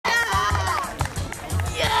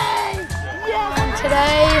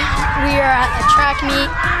Today we are at a track meet,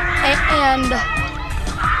 and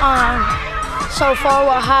so far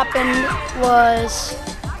what happened was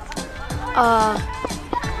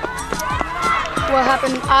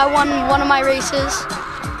I won one of my races.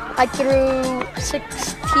 I threw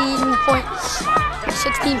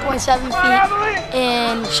 16.7 feet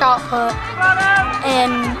in shot put,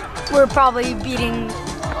 and we're probably beating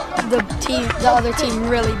the other team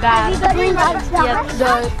really bad. Yeah,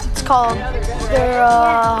 it's called they're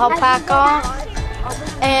Hopotcong,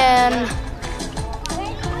 and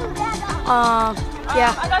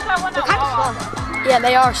yeah, they're kind of slow. Yeah,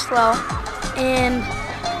 they are slow, and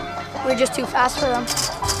we're just too fast for them.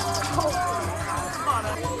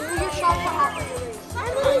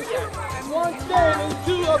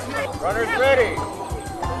 Runners ready.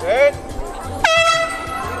 Good.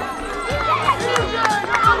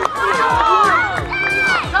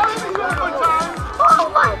 Oh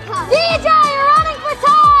my God! DJ, you're running for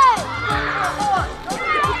time!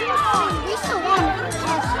 We still won.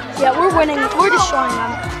 Yeah, we're winning. We're destroying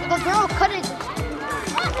them. The girl couldn't.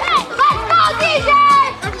 Let's go, DJ!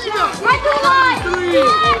 Right to the line!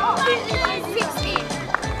 16.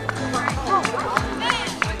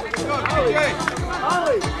 Okay.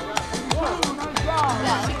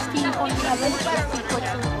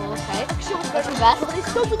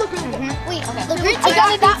 16.7. Wait, okay. The green team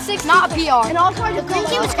got it at 6. Not a PR. And also the green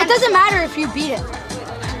team was. It doesn't matter if you beat it.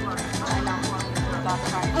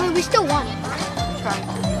 I mean, we still won.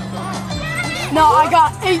 No, I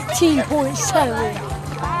got 18.7.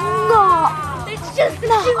 No, it's just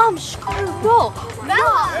no. I'm screwed. No.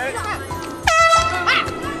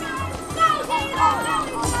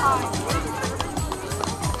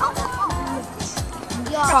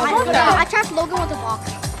 I trapped Logan with a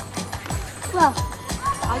box. Well,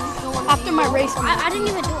 after my race, I didn't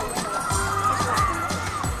even do it.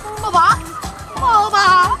 a box. Oh,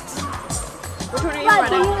 box. Which one are you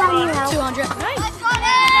running? 200. Nice.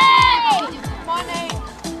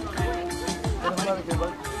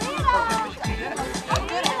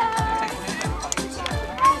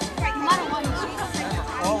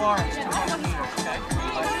 All arms.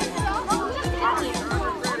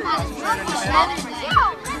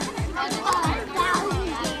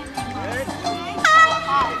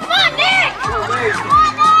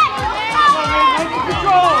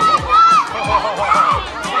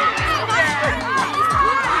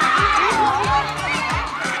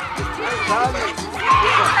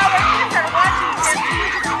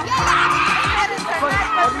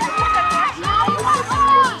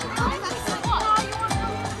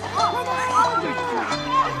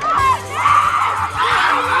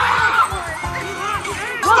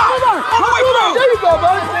 There you go,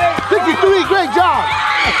 bud. 53, great job.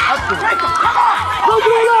 Go to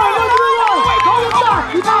the line, go to the line. Go to the back,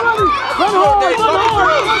 keep on running. Run hard, run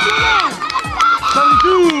hard.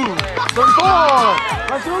 72, 74.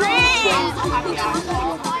 Let's do it.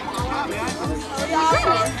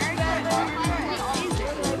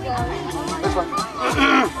 This one.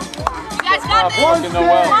 You guys got this. One step.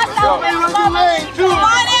 Go. Two. Come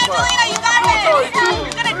on, Angelina, you got it.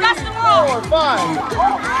 You're gonna dust them all. 4, 5.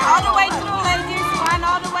 All the way through, ladies. Run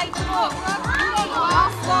all the way through.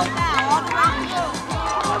 Slow down, all the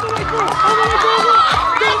way through.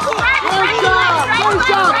 Great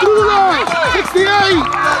job, through the line. 68,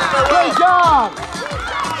 great job.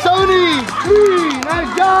 73,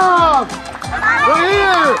 nice job. Right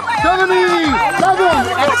here, 77,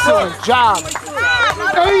 excellent job.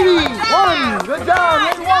 81, good job.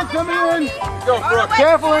 Lane 1 coming in. Go, Brooke.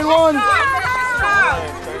 Careful, lane 1.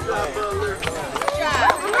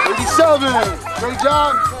 87, great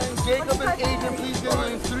job. Jacob and Adrian, please get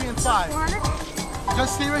lanes 3 and 5.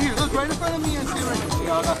 Just stay right here. Look right in front of me and stay right here. 3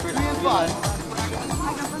 and 5.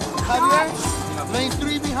 Javier, lane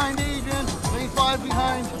 3 behind Adrian, lane 5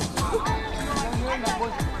 behind.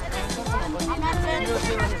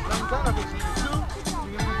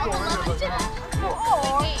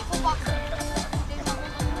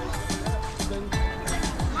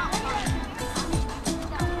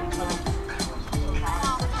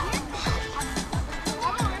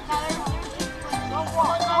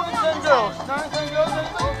 Girls. 9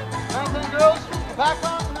 girls, back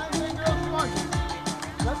on, 9 girls, come on.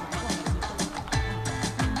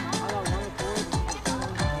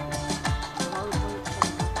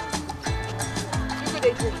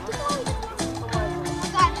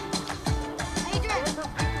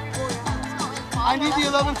 I need the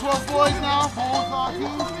 11, 12 boys now. Bulls, teams.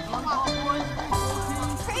 11, 12 boys.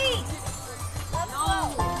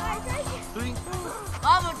 14. 3.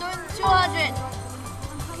 Mom, we're doing 200.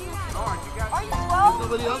 Are you 12?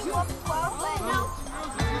 Nobody else? 12?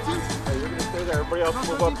 distance? Hey, you're gonna stay there. Everybody else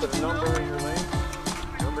move up to the number in your lane.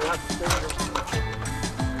 Everybody has to stay there.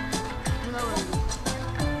 You're not ready.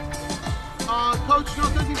 Coach, no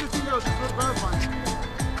 13, 15 girls. Just verify.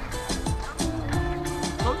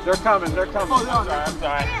 They're coming. They're coming. Oh, they are. I'm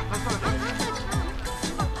sorry. That's all right.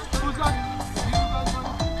 Who's that?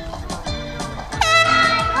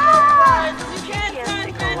 You can,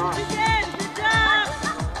 son. You can. Good job.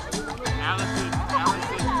 Allison fell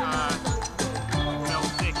sick and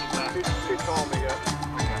left. She called me, yeah.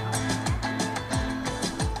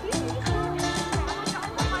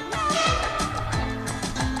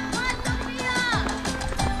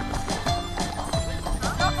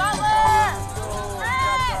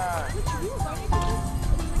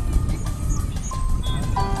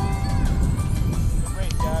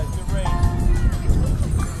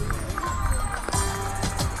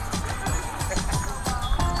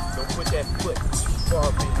 That foot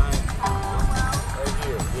far behind. Right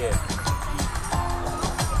here, yeah.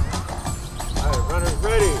 All right, runners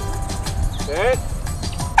ready. Set.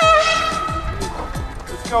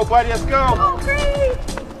 Let's go, buddy. Let's go. Oh, great!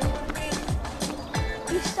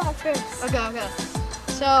 You start first. Okay.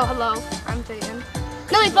 So, hello, I'm Dayton.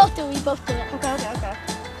 No, we both do. We both do it. Okay.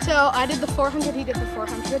 So, I did the 400, he did the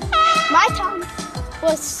 400. My time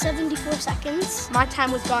was 74 seconds. My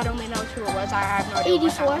time was God only knows who it was. I have no idea.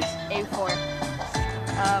 84. 84.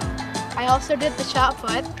 I also did the shot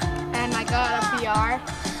put, and I got a PR.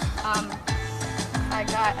 I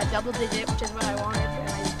got a double digit, which is what I wanted, and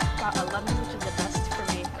I got 11, which is the best for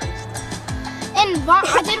me, at least. And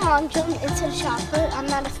I did long jump into the shot put. I'm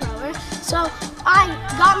not a thrower. So I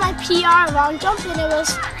got my PR long jump, and it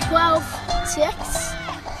was 12.6.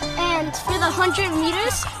 And for the 100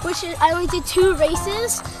 meters, which is, I only did 2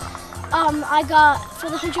 races, for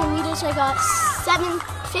the 100 meters, I got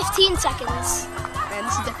 15 seconds. And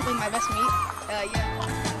this is definitely my best meet. Yeah.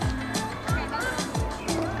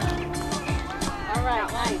 All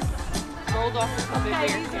right, nice. Rolled off the okay,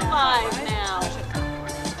 these are live now.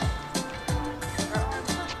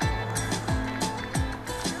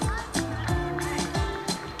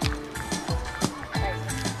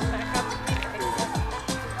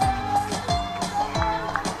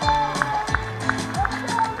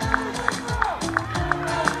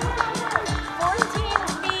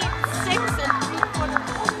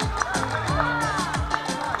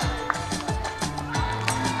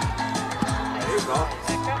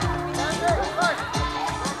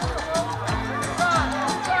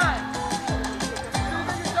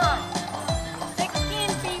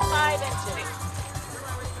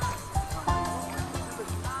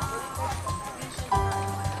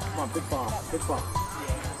 Big bomb. Big bomb.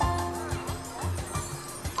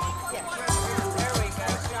 Yeah, there we go.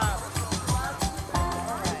 Good job.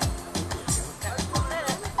 All right.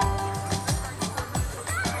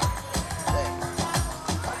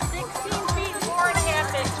 16 feet,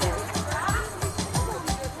 4.5 inches.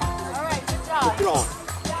 All right, good job. Get on.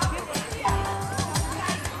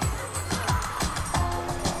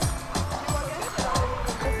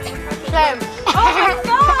 Oh my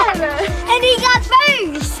God! And he got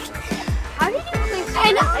first. How did you think so?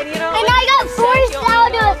 And you know, I got forced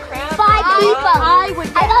out of 5 people.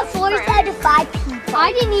 I got forced out of 5 people.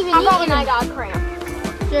 I didn't even eat when I got cramp?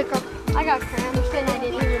 Jacob, I got cramps and I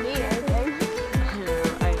didn't even eat anything.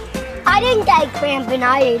 I didn't get cramp and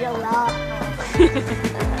I ate a lot.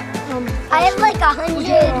 I have like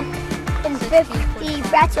 150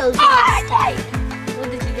 pretzels last time. What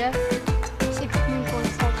did you get?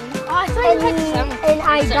 16.7. Oh, I thought you had 7. And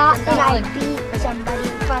I beat somebody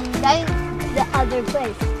from the other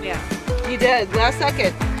place. Yeah, you did. Last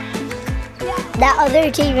second. That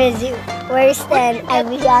other team is worse than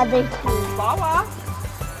every other team. Wawa.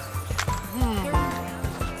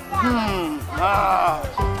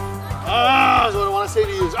 That's what I want to say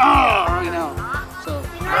to you is right now. So.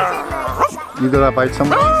 You gonna bite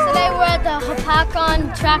somebody? Today we're at the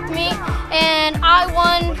Hopotcong track meet, and I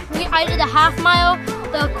won. I did the half mile,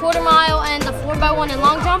 the quarter mile, and the 4x1 in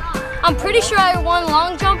long jump. I'm pretty sure I won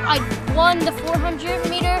long jump. I won the 400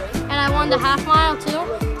 meter, and I won the half mile too.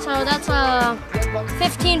 So that's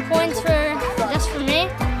 15 points just for me.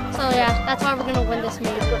 So yeah, that's why we're gonna win this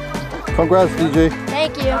meet. Congrats, DJ.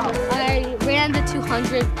 Thank you. I ran the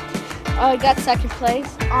 200. I got 2nd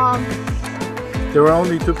place. There were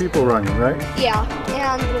only 2 people running, right? Yeah,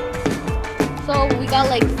 and so we got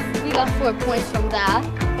 4 points from that.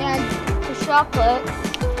 And for shot put,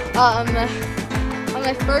 on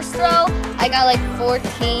my first throw, I got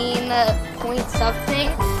 14 point something,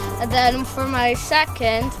 and then for my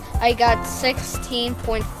second, I got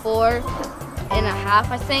 16.4 and a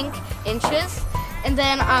half, I think, inches. And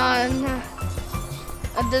then on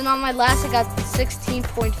And then on my last, I got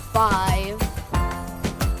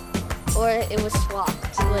 16.5. Or it was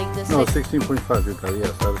swapped. Like the No, 16.5 you got,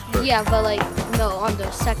 yes, that is correct. Yeah, but like, no, on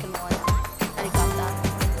the second one, I got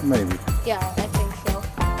that. Maybe. Yeah, I think so.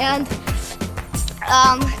 And,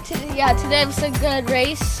 today was a good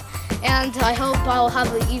race. And I hope I'll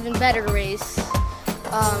have an even better race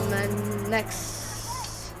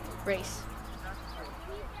next race.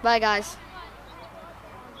 Bye, guys.